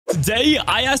Today,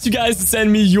 I asked you guys to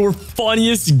send me your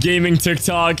funniest gaming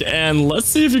TikTok, and let's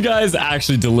see if you guys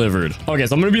actually delivered. Okay,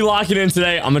 so I'm going to be locking in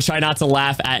today. I'm going to try not to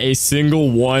laugh at a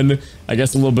single one. I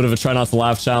guess a little bit of a try not to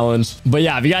laugh challenge. But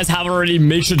yeah, if you guys haven't already,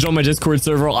 make sure to join my Discord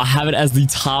server. I'll have it as the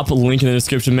top link in the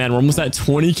description, man. We're almost at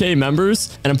 20K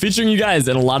members, and I'm featuring you guys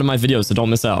in a lot of my videos, so don't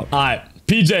miss out. All right,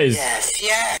 PJs.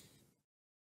 Yes.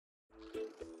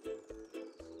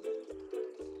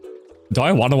 Do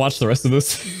I want to watch the rest of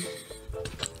this?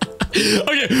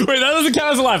 Okay, wait, that doesn't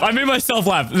count as a laugh. I made myself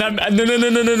laugh.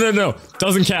 No.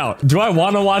 Doesn't count. Do I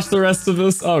want to watch the rest of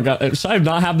this? Oh, God. Should I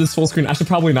not have this full screen? I should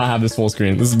probably not have this full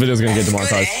screen. This video is going to get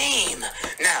demonetized.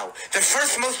 Now, the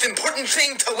first most important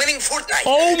thing to winning Fortnite.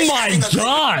 Oh, my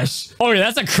gosh. Okay,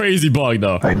 that's a crazy bug,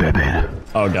 though. I'm Batman.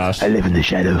 Oh, gosh. I live in the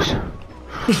shadows.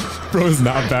 Bro is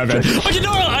not Batman. Okay,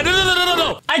 no.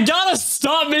 I gotta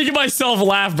stop making myself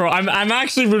laugh, bro. I'm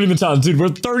actually ruining the challenge. Dude, we're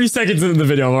 30 seconds into the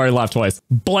video. I've already laughed twice.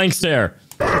 Blank stare.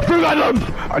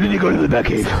 I need to go to the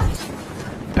Batcave.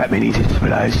 Batman needs his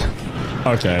supplies.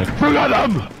 Okay.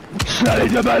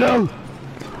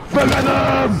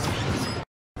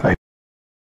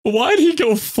 Why'd he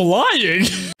go flying?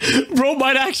 Bro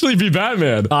might actually be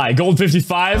Batman. All right, gold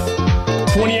 55.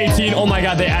 2018. Oh my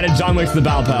God, they added John Wick to the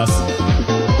battle pass.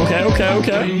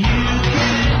 Okay.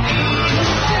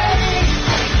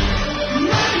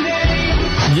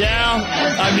 Yeah,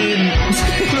 I mean,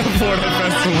 the Fortnite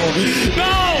Festival.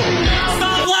 No!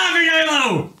 Stop laughing,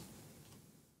 Halo!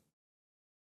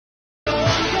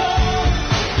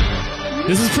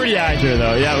 This is pretty accurate,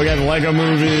 though. Yeah, we got the Lego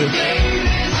movie.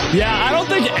 Yeah, I don't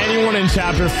think anyone in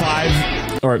Chapter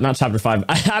 5, or not Chapter 5,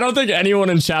 I don't think anyone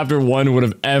in Chapter 1 would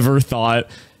have ever thought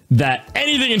that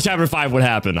anything in Chapter 5 would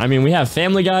happen. I mean, we have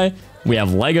Family Guy, we have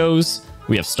Legos,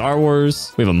 we have Star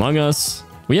Wars, we have Among Us,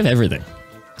 we have everything.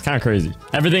 It's kind of crazy.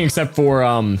 Everything except for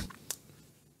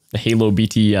the Halo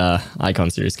BT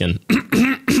icon series skin.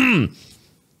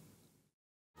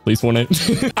 Please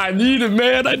Fortnite. I need it,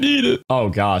 man. I need it. Oh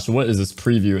gosh, what is this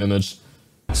preview image?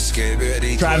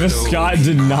 Travis Scott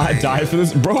did not die for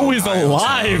this. Bro is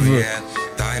alive.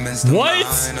 What?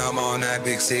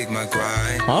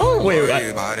 Oh wait,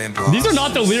 these are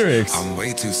not the lyrics. I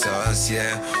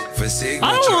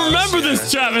don't remember this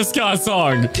Travis Scott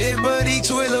song.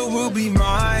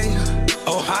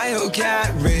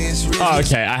 Oh,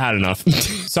 okay, I had enough.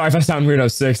 Sorry if I sound weird. I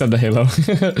was 6 of the Halo.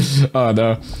 Oh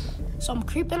no. So I'm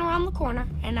creeping around the corner,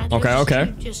 and I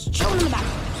just chilling in the back.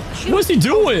 What's he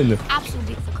doing?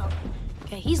 Absolutely difficult.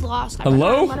 Okay, he's lost.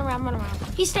 Hello? Run around.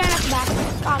 He's staring at the back.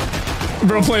 Got him.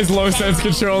 Bro plays low sense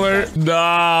controller.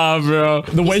 Nah, bro.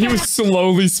 The way he was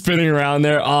slowly spinning around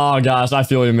there. Oh gosh, I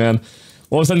feel you, man.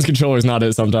 Low sense controller is not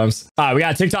it sometimes. All right, we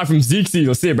got a TikTok from Zeke.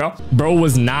 Let's see it, bro. Bro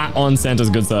was not on Santa's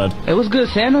good side. Hey, what's good,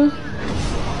 Santa?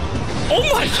 Oh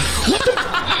my!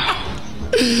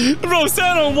 Bro,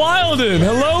 Santa wildin'.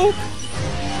 Hello?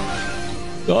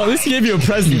 Oh, at least he gave you a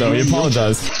present, though. He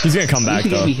apologized. He's gonna come back,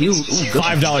 though.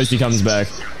 $5 he comes back.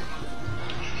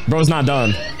 Bro's not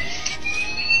done.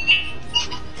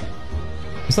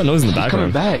 What's that noise in the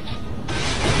background? Coming back.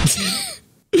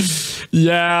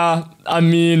 Yeah, I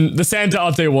mean, the Santa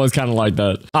update was kind of like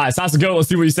that. All right, so let's go. Let's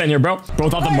see what you sent here, bro. Bro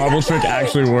thought the marble trick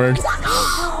actually worked.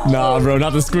 Nah, bro,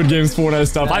 not the Squid Games Fortnite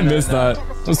stuff. I missed that.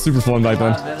 It was super fun back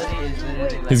then.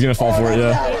 He's gonna fall for it,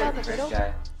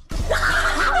 yeah.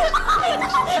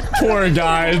 Poor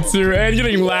guy, too. And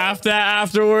getting laughed at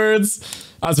afterwards.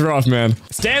 That's rough, man.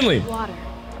 Stanley. Water.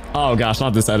 Oh, gosh,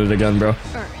 not this edit again, bro.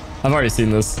 Earth. I've already seen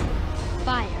this.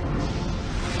 Fire.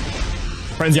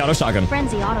 Frenzy auto shotgun.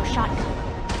 Frenzy auto shotgun.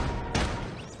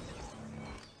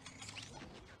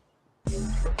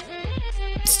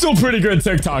 Still pretty good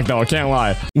TikTok, though. I can't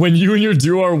lie. When you and your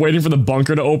duo are waiting for the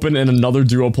bunker to open and another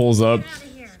duo pulls up.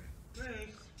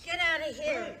 Get out of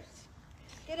here.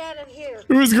 Get out of here.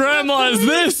 Whose grandma is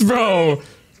this, bro?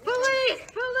 Police!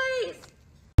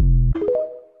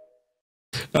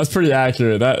 That's pretty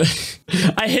accurate. That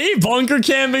I hate bunker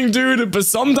camping, dude, but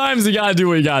sometimes you gotta do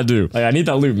what you gotta do. Like, I need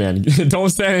that loot, man. Don't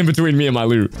stand in between me and my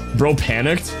loot. Bro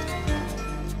panicked.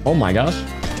 Oh my gosh.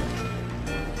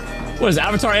 What is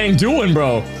Avatar Aang doing,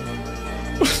 bro?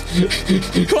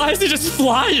 Why is he just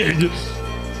flying?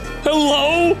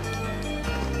 Hello?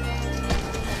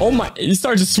 Oh my, he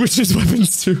started to switch his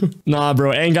weapons too. Nah,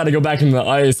 bro, Aang gotta go back in the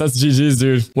ice. That's GG's,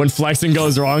 dude. When flexing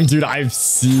goes wrong, dude, I've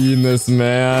seen this,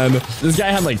 man. This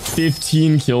guy had like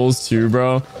 15 kills too,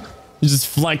 bro. He's just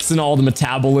flexing all the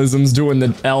metabolisms, doing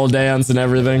the L dance and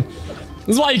everything.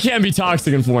 This is why you can't be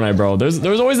toxic in Fortnite, bro. There's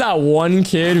always that one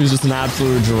kid who's just an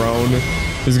absolute drone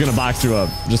who's gonna box you up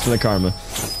just for the karma.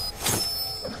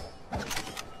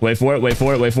 Wait for it, wait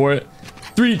for it, wait for it.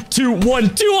 3, 2,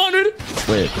 1, 200.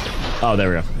 Wait. Oh, there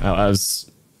we go. I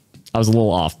was a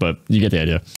little off, but you get the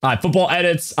idea. All right, football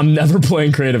edits. I'm never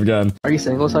playing creative again. Are you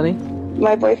single, Sonny?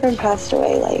 My boyfriend passed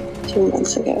away like 2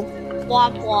 months ago.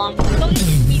 Womp womp.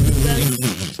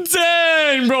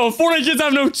 Dang, bro. Fortnite kids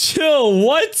have no chill.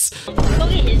 What? Go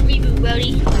get his reboot,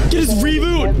 Brody. Get his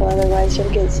reboot. Careful, otherwise you'll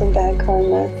get some bad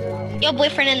karma. Your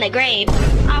boyfriend in the grave.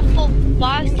 I full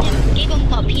boxed him, gave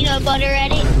him a peanut butter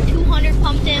at it, 200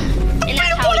 pumped him, and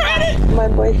that's how he died. My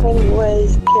boyfriend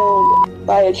was killed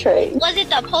by a train. Was it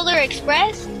the Polar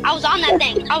Express? I was on that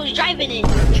thing. I was driving it.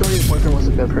 Sure, your boyfriend was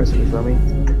a good person, you feel me?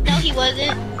 No, he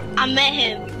wasn't. I met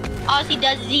him. All he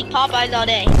does is eat Popeyes all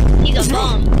day. He's a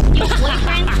bum. Your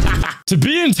boyfriend? To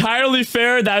be entirely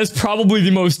fair, that is probably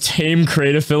the most tame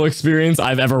creative fill experience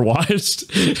I've ever watched.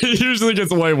 It usually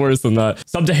gets way worse than that.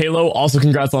 Sub to Halo. Also,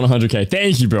 congrats on 100K.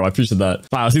 Thank you, bro. I appreciate that.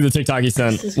 Wow, see the TikTok he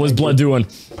sent. What's Blood doing?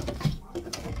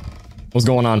 What's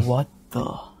going on? What the?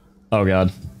 Oh,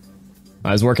 God.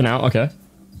 He's working out. Okay.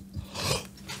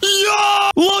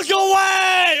 Yo! Look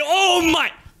away! Oh,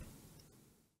 my...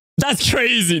 That's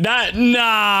crazy.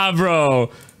 Nah, bro.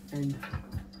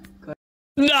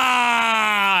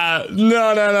 Nah.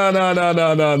 No.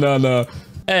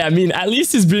 Hey, I mean, at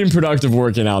least he's being productive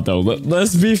working out, though.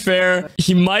 Let's be fair.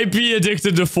 He might be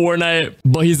addicted to Fortnite,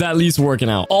 but he's at least working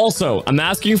out. Also, I'm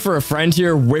asking for a friend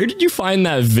here. Where did you find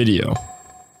that video?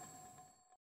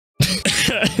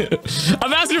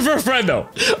 I'm asking for a friend, though.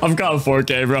 I've got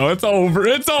 4K, bro. It's over.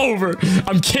 It's over.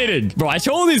 I'm kidding. Bro, I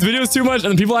troll these videos too much,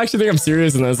 and people actually think I'm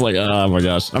serious, and then it's like, oh my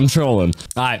gosh, I'm trolling.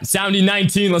 All right, Soundy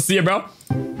 19. Let's see it, bro.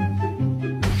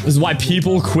 This is why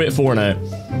people quit Fortnite.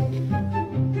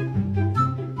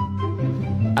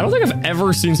 I don't think I've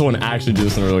ever seen someone actually do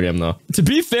this in a real game, though. To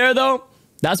be fair, though,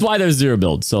 that's why there's zero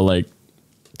build. So, like,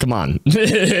 come on.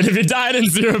 If you died in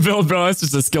zero build, bro, that's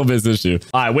just a skill-based issue.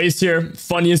 All right, Waste here.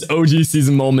 Funniest OG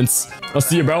season moments. I'll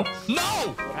see you, bro.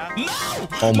 No!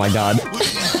 Oh, my God.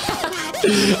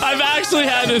 I've actually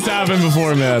had this happen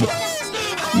before, man.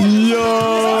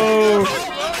 Yo!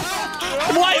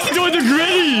 Why is he doing the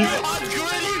gritty?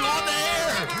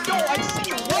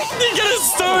 He get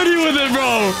us sturdy with it,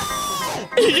 bro.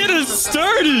 He get us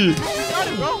sturdy.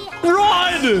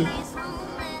 Run!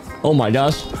 Oh my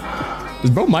gosh. Is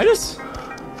bro Midas?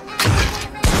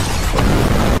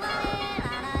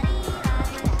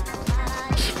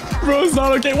 Bro's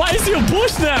not okay. Why is he a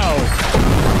bush now?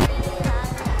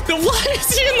 Why is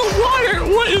he in the water?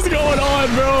 What is going on,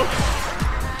 bro?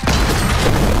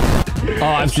 Oh,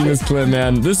 I've seen this clip,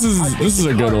 man. This is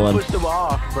a good one. Pushed him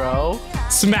off, bro.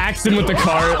 Smacks him with the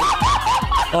cart.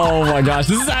 Oh my gosh,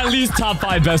 this is at least top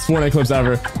 5 best Fortnite clips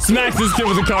ever. Smacks this kid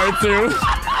with the cart too.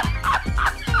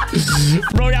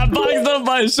 Bro got boxed up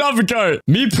by a shopping cart.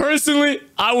 Me personally,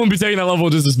 I wouldn't be taking that level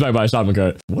of disrespect by a shopping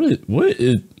cart. What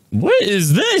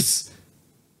is this?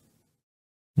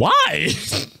 Why?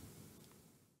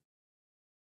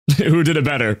 Who did it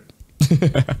better?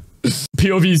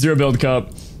 POV 0 build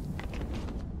cup.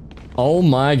 Oh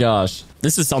my gosh.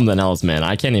 This is something else, man.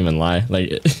 I can't even lie.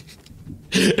 Like,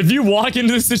 if you walk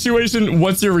into this situation,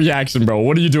 what's your reaction, bro?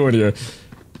 What are you doing here?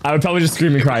 I would probably just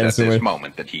scream and cry instantly. At this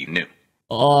moment that he knew.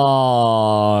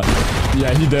 Oh,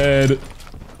 yeah, he did.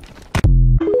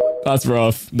 That's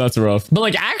rough. That's rough. But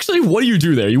like, actually, what do you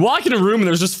do there? You walk in a room and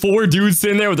there's just 4 dudes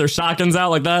sitting there with their shotguns out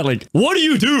like that. Like, what do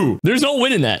you do? There's no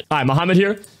win in that. All right, Muhammad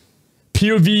here.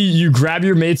 POV, you grab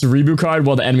your mate's reboot card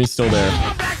while the enemy's still there.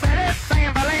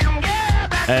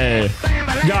 Hey,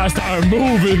 you gotta start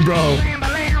moving, bro.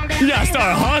 You gotta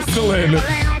start hustling.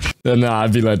 Nah,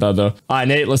 I'd be like that, though. All right,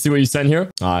 Nate, let's see what you sent here.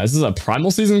 This is a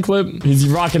Primal Season clip. He's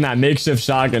rocking that makeshift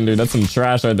shotgun, dude. That's some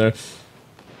trash right there.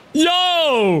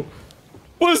 Yo!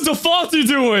 What is Defaulty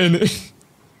doing?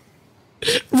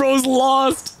 Bro's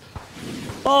lost.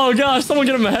 Oh, gosh. Someone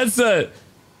get him a headset.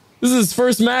 This is his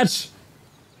first match.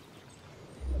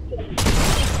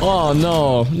 Oh,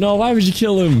 no. No, why would you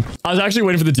kill him? I was actually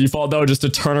waiting for the default, though, just to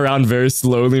turn around very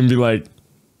slowly and be like...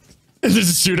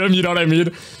 just shoot him, you know what I mean?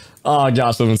 Oh,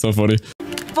 gosh, that was so funny.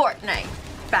 Fortnite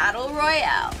Battle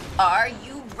Royale. Are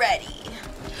you ready?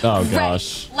 Oh,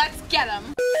 gosh. Ready. Let's get him.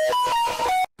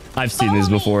 I've seen these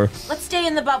before. Let's stay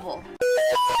in the bubble.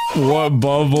 What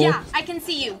bubble? Yeah, I can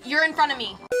see you. You're in front of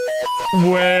me.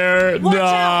 Where? Watch Nah,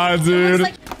 out. dude.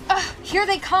 Like, here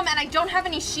they come, and I don't have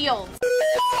any shields.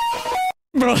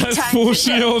 Bro, that's full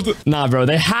shield. Nah, bro,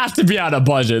 they have to be out of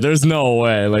budget. There's no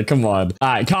way. Like, come on. All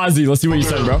right, Kazi, let's see what you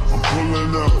said, bro.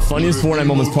 Funniest Fortnite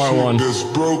moments, part 1.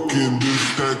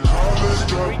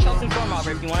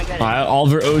 All right,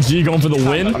 Oliver OG going for the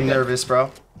win. I'm nervous,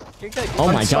 bro.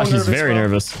 Oh my gosh, he's very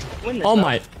nervous. Oh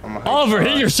my. Oliver,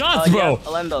 hit your shots, bro.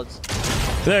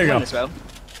 There you go. This, bro.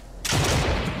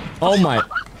 Oh my.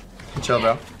 Chill,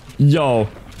 bro. Yo.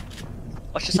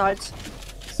 Watch your sides.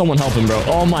 Someone help him, bro.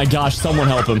 Oh my gosh, someone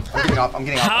help him. I'm getting off. I'm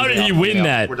getting off. How did he win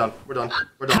that? We're done. We're done.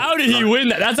 We're done. How did he win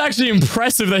that? That's actually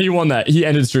impressive that he won that. He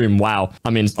ended stream. Wow.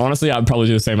 I mean, honestly, I'd probably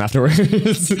do the same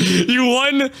afterwards. You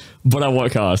won, but at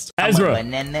what cost? Ezra.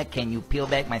 Banana, can you peel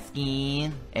back my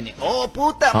skin? And oh,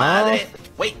 puta madre.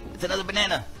 Wait, it's another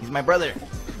banana. He's my brother.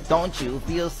 Don't you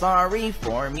feel sorry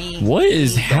for me? What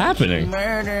is happening?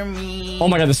 Murder me. Oh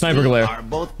my god, the sniper glare.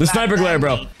 The sniper glare,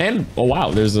 bro. And, oh wow,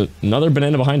 there's another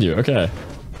banana behind you. Okay.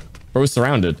 Bro,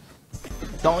 surrounded.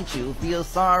 Don't you feel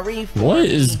sorry for What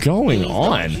is going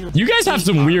on? You guys have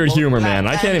some weird humor, man.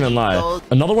 I can't even lie.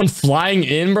 Another one flying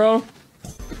in, bro?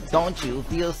 Don't you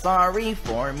feel sorry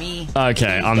for me?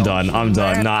 Okay, I'm done. I'm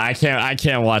done. Nah, I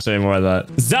can't watch any more of that.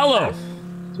 Zello!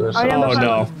 Oh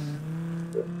no.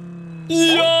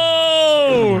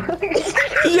 Yo!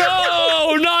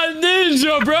 Yo! Not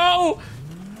Ninja, bro!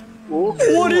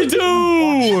 What'd he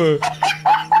do?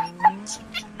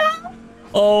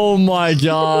 Oh my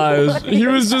gosh. He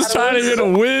was just trying to get a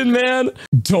win, man.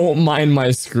 Don't mind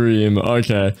my scream.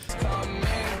 Okay.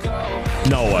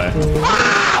 No way.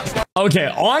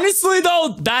 Okay, honestly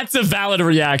though, that's a valid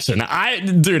reaction.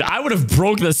 Dude, I would have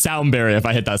broke the sound barrier if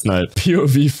I hit that snipe.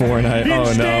 POV Fortnite. Oh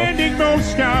no. Spending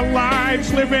most our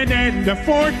lives living in the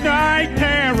Fortnite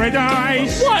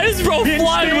paradise. Why is bro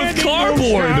flying with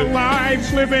cardboard?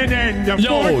 Lives living in the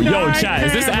Yo, chat,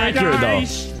 is this accurate though?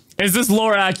 Is this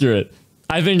lore accurate?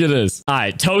 I think it is. All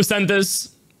right, Toe sent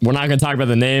this. We're not gonna talk about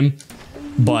the name,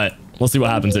 but we'll see what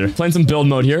happens here. Playing some build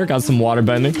mode here. Got some water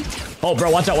bending. Oh,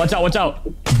 bro, watch out, watch out, watch out.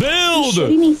 Build! He's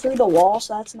shooting me through the wall,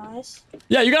 so that's nice.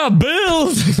 Yeah, you gotta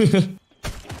build.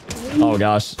 Oh,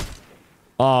 gosh.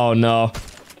 Oh, no.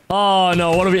 Oh,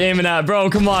 no. What are we aiming at? Bro,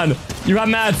 come on. You have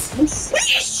mats. He's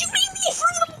shooting me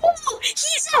through the wall.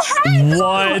 He's a hacker.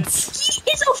 What?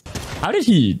 He is a... How did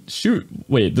he shoot?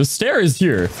 Wait, the stair is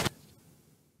here.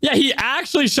 Yeah, he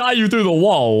actually shot you through the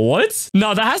wall. What?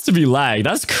 No, that has to be lag.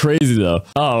 That's crazy, though.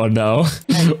 Oh, no.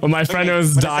 When my friend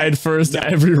who's died first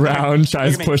every round,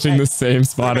 tries pushing the same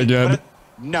spot again.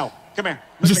 No. Come here.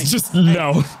 Just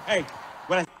no. Hey.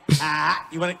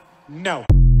 You want to... No.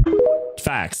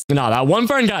 Facts. No, that one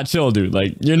friend got chill, dude.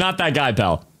 Like, you're not that guy,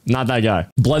 pal. Not that guy.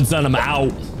 Blood sent him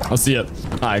out. I'll see it.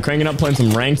 All right, cranking up, playing some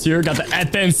ranked here. Got the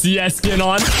FNCS skin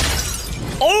on.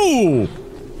 Oh!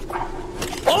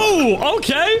 Oh,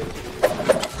 okay.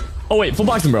 Oh, wait, full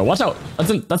boxing, bro. Watch out.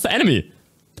 That's the enemy.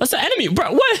 That's the enemy,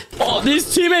 bro. What? Oh, his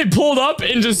teammate pulled up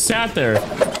and just sat there.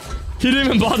 He didn't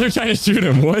even bother trying to shoot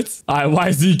him. What? All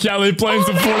right, YZ Kelly playing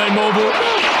some Fortnite Mobile.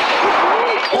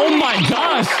 Oh my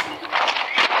gosh.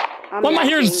 Why am I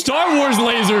hearing Star Wars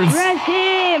lasers? Press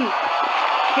him.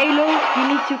 Halo, you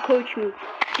need to coach me.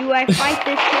 Do I fight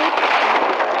this kid?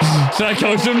 Should I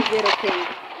coach him?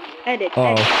 Edit.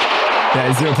 Oh. Yeah,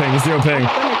 he's zero ping. He's zero ping.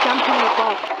 I'm gonna jump in the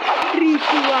box. 3, 2,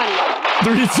 1.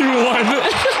 3, 2, 1.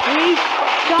 Please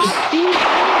stop being...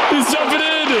 He's jumping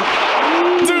in.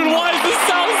 Dude, why is this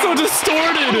sound so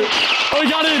distorted? Oh, he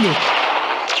got in.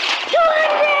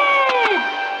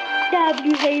 200!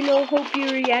 W Halo, hope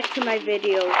you react to my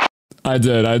video. I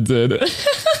did.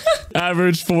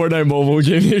 Average Fortnite mobile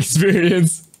gaming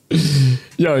experience.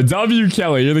 Yo, W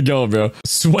Kelly, you're the goat, bro.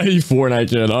 Sweaty Fortnite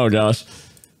kid. Oh, gosh.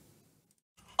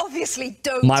 Obviously,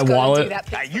 don't my go wallet. And do that.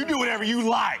 Hey, you do whatever you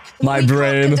like. My we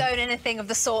brain. Can't condone anything of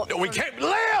the sort. No, we can't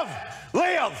live.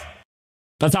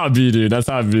 That's how it be, dude. That's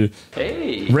how it be.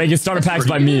 Hey. Reagan starter packs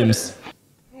by memes.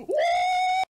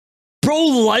 Bro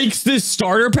likes this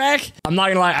starter pack. I'm not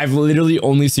gonna lie. I've literally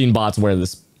only seen bots wear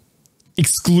this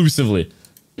exclusively.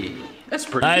 That's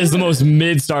pretty. That is the most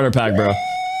mid starter pack, bro.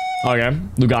 Okay,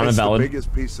 Lugana valid. The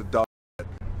biggest piece of dog.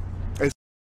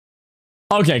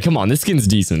 Okay, come on. This skin's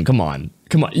decent. Come on.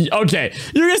 Okay,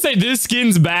 you're gonna say this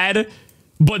skin's bad,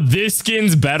 but this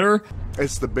skin's better?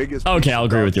 It's the biggest. Okay, I'll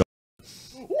agree with you.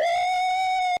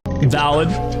 Valid.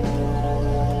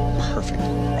 Perfect.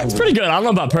 It's pretty good. I don't know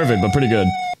about perfect, but pretty good.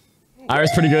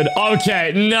 Iris, pretty good.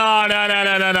 Okay,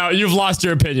 no. You've lost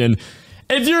your opinion.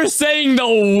 If you're saying the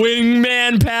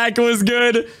wingman pack was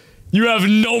good, you have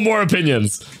no more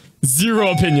opinions.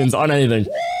 Zero opinions on anything.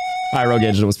 All right, Rogue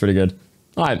Agent was pretty good.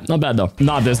 All right, not bad though.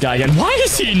 Not this guy again. Why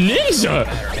is he ninja?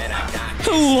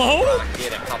 Hello?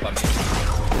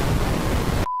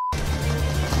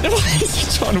 Why is he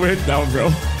John Wick now,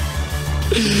 bro?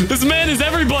 This man is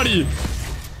everybody.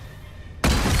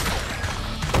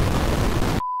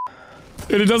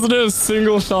 And he doesn't hit a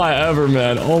single shot ever,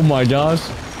 man. Oh my gosh.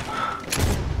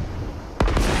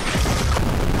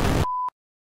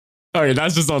 All Okay,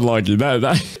 that's just unlucky.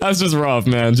 That's just rough,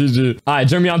 man. GG. All right,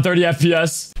 Jeremy on 30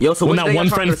 FPS. Yo, so when that one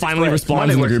friend finally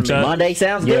responds in the group chat. Monday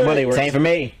sounds good. Monday works. Same for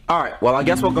me. All right. Well, I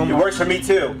guess we'll go. It works for me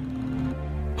too.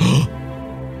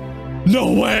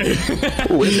 No way.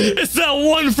 Who is it? It's that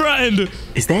one friend.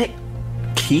 Is that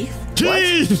Keith?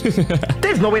 Keith.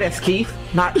 There's no way that's Keith.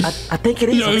 Not. I think it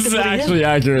is. Yo, this is actually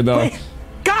accurate though. Wait,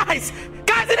 guys,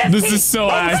 it is this Keith. is so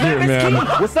accurate, man.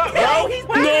 What's up, bro? He's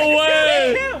back. No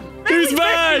way. He's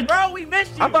back. Bro, we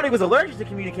missed you. I thought he was allergic to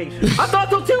communication. I thought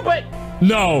so too, but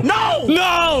no.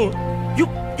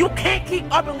 You can't keep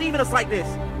up and leaving us like this.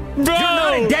 Bro. You're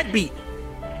not a deadbeat,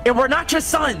 and we're not your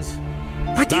sons.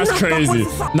 Like, that's crazy.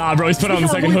 Nah, bro, he's put on the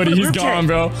second hoodie. He's gone,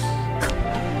 bro.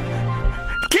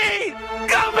 Keith,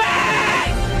 come back!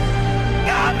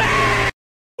 Come back!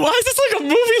 Why is this like a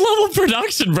movie level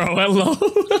production, bro? Hello?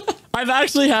 I've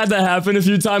actually had that happen a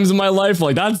few times in my life.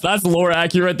 Like, that's lore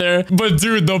accurate there. But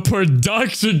dude, the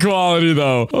production quality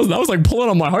though. That was like pulling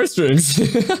on my heartstrings.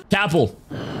 Capel.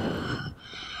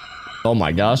 Oh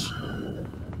my gosh.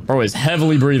 Bro is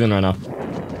heavily breathing right now.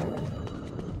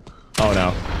 Oh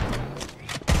no.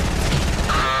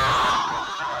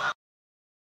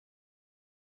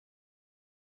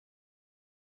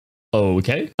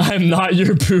 Okay. I'm not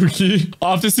your Pookie.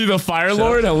 I'll have to see the Fire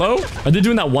Lord. Hello? Are they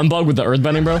doing that one bug with the earth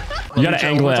bending, bro? You gotta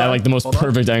angle it at like the most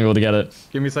perfect angle to get it.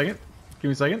 Give me a second. Give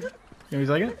me a second. Give me a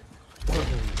second.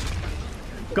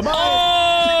 Come on!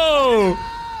 Oh!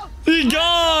 He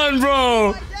gone,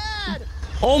 bro!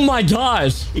 Oh my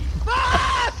gosh!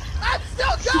 I'm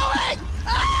still going!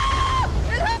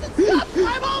 It hasn't stopped!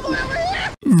 I'm all the way over here!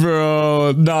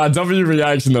 Bro, nah, W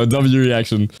reaction though, W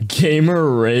reaction. Gamer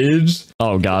rage?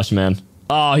 Oh gosh, man.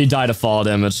 Oh, he died of fall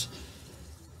damage.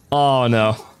 Oh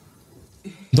no.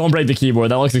 Don't break the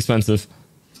keyboard, that looks expensive.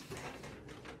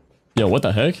 Yo, what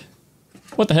the heck?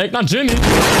 What the heck? Not Jimmy!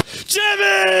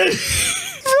 Jimmy!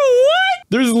 Bro, what?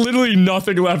 There's literally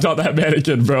nothing left on that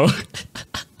mannequin, bro.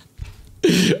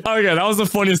 Okay, that was the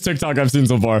funniest TikTok I've seen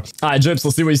so far. Alright, Jips,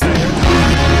 let's see what you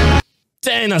say.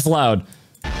 Dang, that's loud.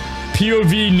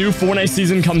 POV new Fortnite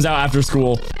season comes out after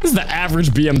school. This is the average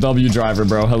BMW driver,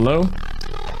 bro. Hello?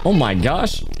 Oh my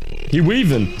gosh. He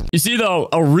weaving. You see though,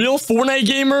 a real Fortnite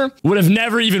gamer would have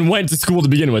never even went to school to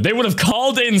begin with. They would have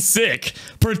called in sick,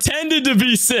 pretended to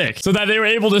be sick, so that they were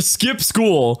able to skip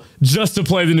school just to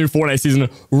play the new Fortnite season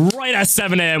right at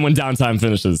 7 a.m. when downtime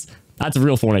finishes. That's a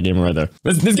real Fortnite gamer right there.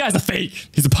 This guy's a fake.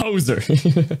 He's a poser.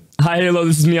 Hi, Halo.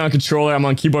 This is me on controller. I'm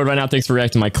on keyboard right now. Thanks for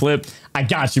reacting to my clip. I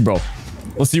got you, bro.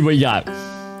 Let's see what you got.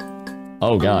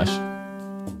 Oh, gosh.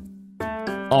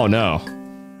 Oh, no.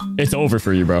 It's over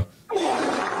for you, bro.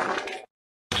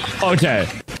 Okay.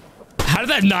 How did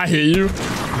that not hit you?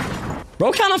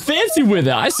 Bro, kind of fancy with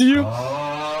it. I see you.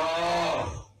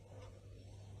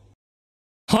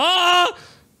 Huh?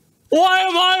 Why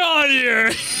am I on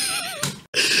here?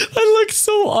 I look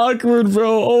so awkward,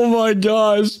 bro. Oh my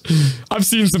gosh. I've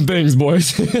seen some things,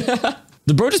 boys.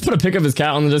 Did bro just put a pic of his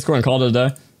cat on the Discord and call it a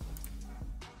day?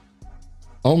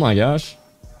 Oh my gosh.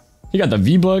 He got the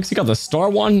V-Bucks. He got the Star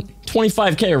One.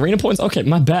 25k arena points. Okay,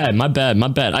 my bad.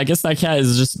 I guess that cat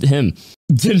is just him.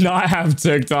 Did not have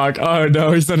TikTok. Oh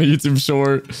no, he's on a YouTube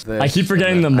short. I keep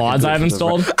forgetting the mods I have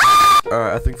installed.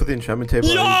 I think for the enchantment table,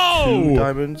 I need 2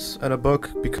 diamonds and a book.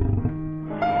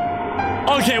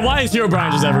 Okay, why is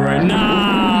Herobrine just everywhere?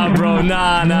 Nah, bro.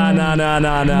 Nah.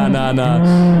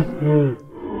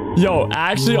 Yo,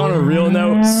 actually, on a real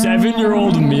note,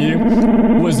 7-year-old me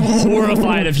was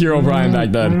horrified of Herobrine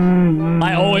back then.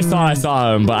 I always thought I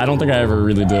saw him, but I don't think I ever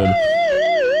really did.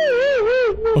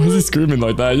 Why is he screaming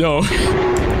like that? Yo.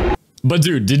 But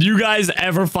dude, did you guys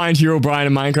ever find Herobrine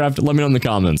in Minecraft? Let me know in the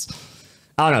comments.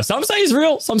 I don't know. Some say he's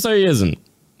real, some say he isn't.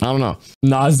 I don't know.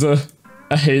 Naza,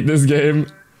 I hate this game.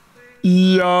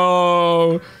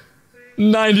 Yo.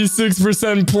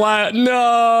 96% plat.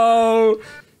 No.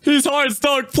 He's hard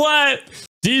stuck plat.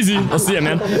 Easy. Let's see it,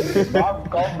 man.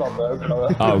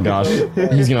 Oh gosh.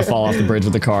 He's gonna fall off the bridge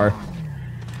with the car.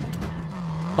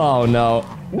 Oh no.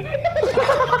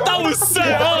 That was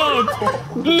set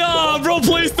up. Nah, bro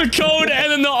placed the code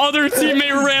and then the other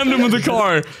teammate rammed him with the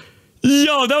car.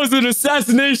 Yo, that was an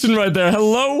assassination right there.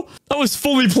 Hello? That was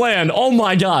fully planned. Oh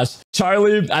my gosh.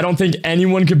 Charlie, I don't think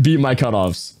anyone could beat my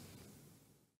cutoffs.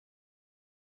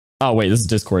 Oh wait, this is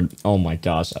Discord. Oh my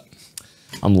gosh.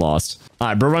 I'm lost. All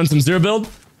right, bro, run some zero build.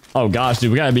 Oh gosh,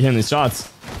 dude, we gotta be hitting these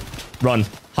shots. Run,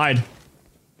 hide.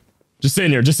 Just sit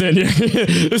in here,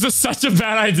 This is such a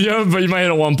bad idea, but you might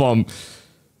hit a one pump.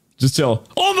 Just chill.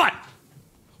 Oh my!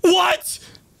 What?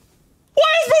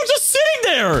 Why is bro just sitting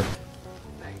there?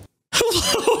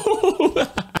 Hello?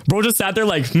 Bro just sat there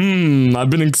like, I've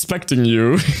been expecting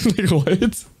you. Like,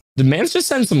 what? Did Mans just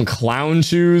send some clown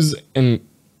shoes and...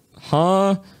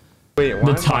 Huh? Wait,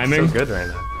 why the timing? so good right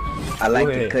now? I like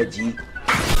the cut, G.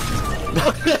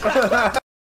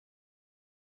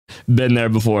 Been there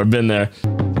before, been there.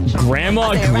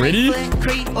 Grandma Gritty?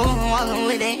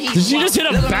 Did she just hit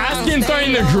a basket and start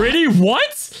in the Gritty?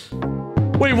 What?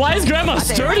 Wait, why is Grandma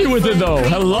sturdy with it though?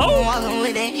 Hello?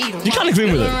 You kind of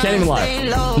clean with it. Can't even lie.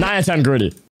 9 out of 10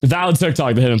 Gritty. Valid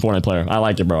TikTok, the hidden Fortnite player. I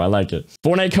like it, bro. I like it.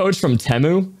 Fortnite coach from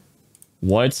Temu?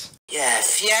 What?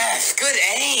 Yes, yes, good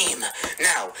aim.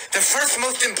 Now, the first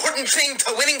most important thing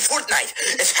to winning Fortnite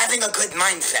is having a good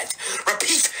mindset.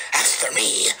 Repeat after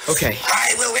me. Okay.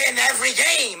 I will win every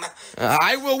game.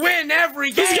 I will win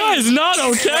every game. This guy is not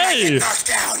okay. Even when I get knocked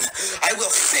down, I will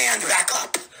stand back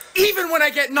up. Even when I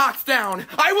get knocked down,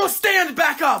 I will stand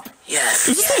back up. Yes.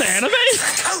 Is this an anime?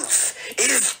 The coach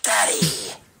is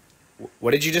Daddy.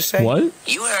 What did you just say? What?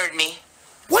 You heard me.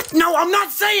 What? No, I'm not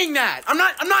saying that. I'm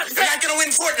not You're not gonna win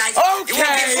Fortnite. You won't be a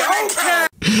Fortnite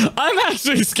pro. I'm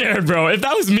actually scared, bro. If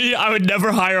that was me, I would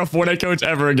never hire a Fortnite coach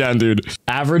ever again, dude.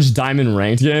 Average diamond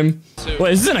ranked game?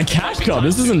 Wait, this isn't a cash cup.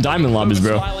 This isn't diamond lobbies,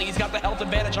 bro.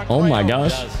 Oh my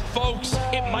gosh.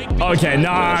 Okay,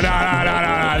 nah.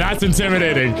 That's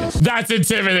intimidating. That's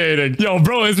intimidating. Yo,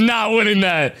 bro is not winning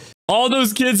that. All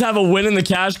those kids have a win in the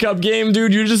cash cup game,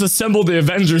 dude. You just assembled the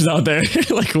Avengers out there.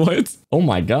 Like, what? Oh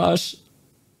my gosh.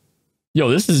 Yo,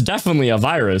 this is definitely a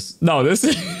virus. No, this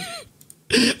is... I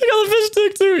got a fish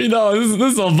stick too. No,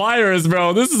 this is a virus,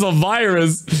 bro. This is a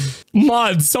virus.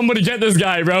 Mod, somebody get this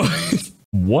guy, bro.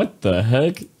 What the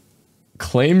heck?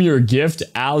 Claim your gift,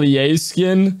 Allier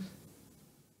skin?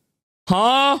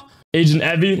 Huh? Agent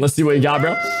Evie, let's see what you got,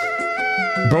 bro.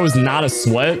 Bro's not a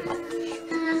sweat.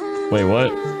 Wait,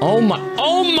 what? Oh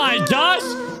my gosh!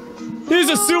 He's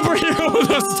a superhero with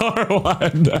a Star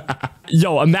Wand.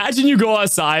 Yo, imagine you go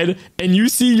outside and you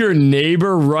see your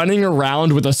neighbor running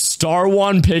around with a Star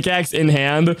Wand pickaxe in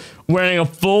hand, wearing a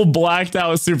full blacked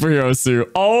out superhero suit.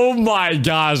 Oh my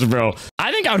gosh, bro.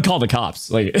 I think I would call the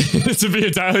cops, like, to be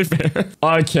entirely fair.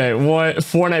 Okay, what?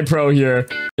 Fortnite Pro here.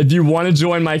 If you want to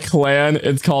join my clan,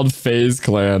 it's called FaZe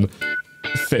Clan.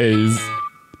 FaZe.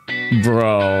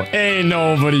 Bro, ain't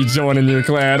nobody joining your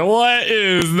clan. What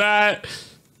is that?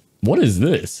 What is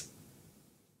this?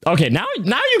 Okay, now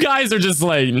you guys are just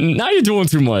like, now you're doing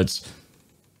too much.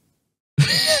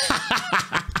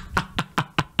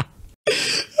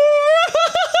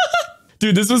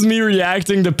 Dude, this was me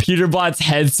reacting to Peterbot's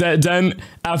headset dent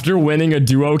after winning a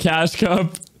duo cash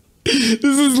cup. This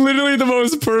is literally the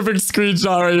most perfect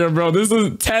screenshot right here, bro. This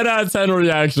is 10 out of 10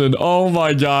 reaction. Oh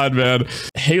my god, man.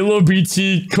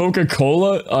 Halobt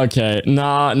Coca-Cola? Okay,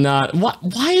 nah.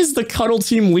 Why is the Cuddle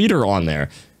Team leader on there?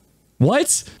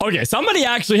 What? Okay, somebody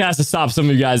actually has to stop some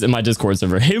of you guys in my Discord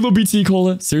server. Halobt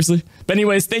Cola? Seriously? But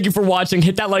anyways, thank you for watching.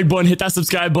 Hit that like button, hit that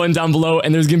subscribe button down below,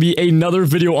 and there's gonna be another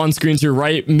video on screen to your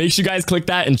right. Make sure you guys click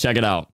that and check it out.